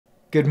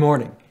Good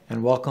morning,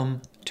 and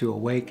welcome to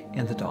Awake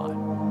in the Dawn.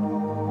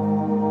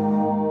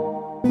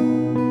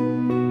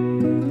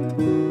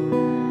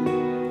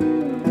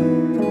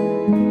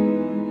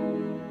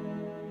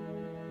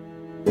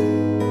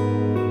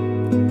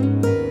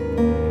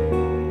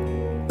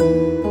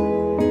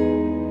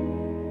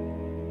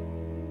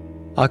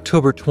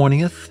 October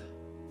 20th,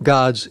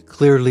 God's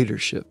clear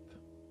leadership.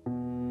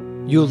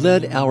 You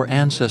led our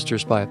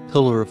ancestors by a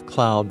pillar of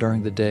cloud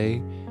during the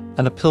day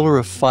and a pillar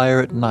of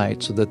fire at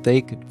night so that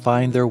they could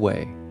find their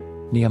way.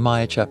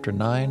 Nehemiah chapter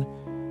 9,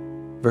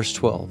 verse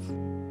 12.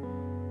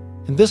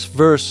 In this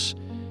verse,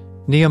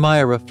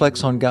 Nehemiah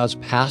reflects on God's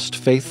past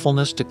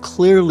faithfulness to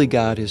clearly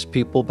guide his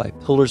people by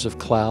pillars of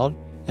cloud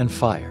and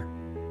fire.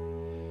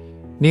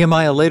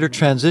 Nehemiah later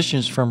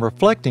transitions from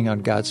reflecting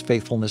on God's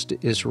faithfulness to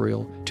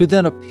Israel to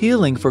then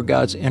appealing for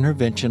God's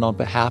intervention on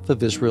behalf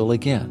of Israel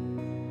again.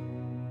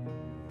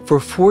 For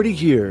 40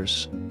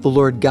 years, the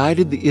Lord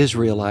guided the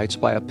Israelites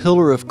by a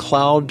pillar of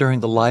cloud during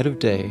the light of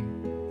day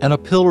and a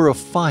pillar of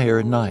fire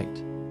at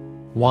night.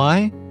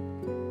 Why?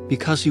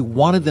 Because He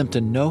wanted them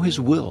to know His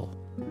will,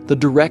 the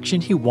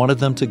direction He wanted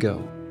them to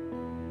go.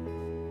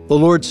 The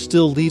Lord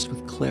still leads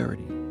with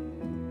clarity.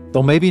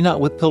 Though maybe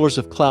not with pillars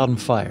of cloud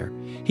and fire,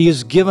 He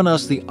has given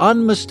us the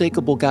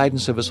unmistakable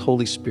guidance of His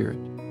Holy Spirit.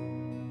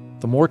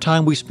 The more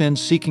time we spend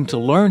seeking to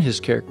learn His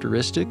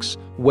characteristics,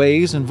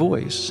 ways, and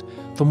voice,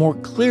 the more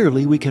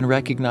clearly we can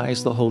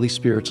recognize the Holy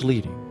Spirit's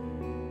leading.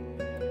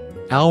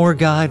 Our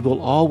guide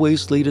will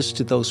always lead us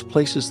to those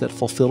places that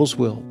fulfill His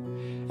will,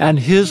 and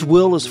His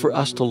will is for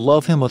us to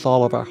love Him with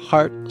all of our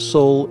heart,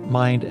 soul,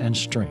 mind, and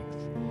strength.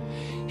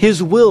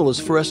 His will is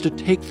for us to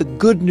take the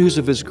good news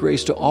of His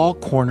grace to all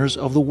corners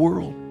of the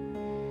world.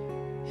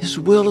 His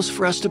will is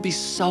for us to be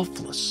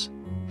selfless,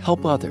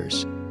 help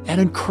others, and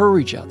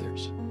encourage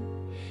others.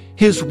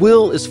 His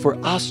will is for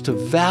us to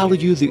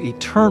value the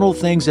eternal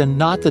things and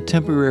not the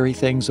temporary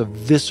things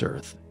of this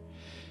earth.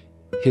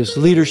 His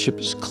leadership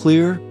is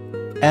clear,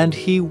 and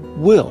He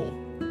will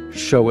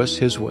show us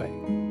His way.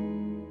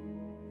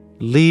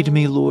 Lead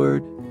me,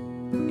 Lord,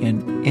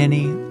 in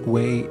any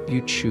way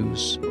You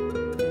choose.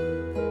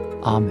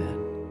 Amen.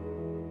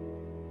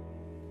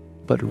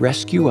 But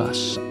rescue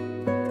us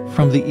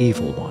from the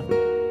evil one.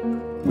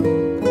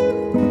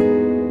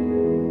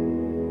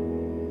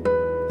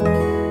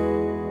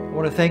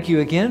 I want to thank you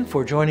again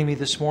for joining me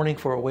this morning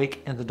for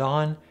Awake in the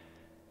Dawn.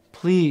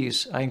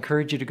 Please, I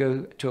encourage you to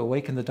go to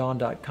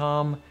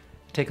awakeinthedawn.com,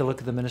 take a look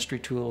at the ministry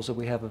tools that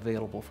we have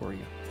available for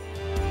you.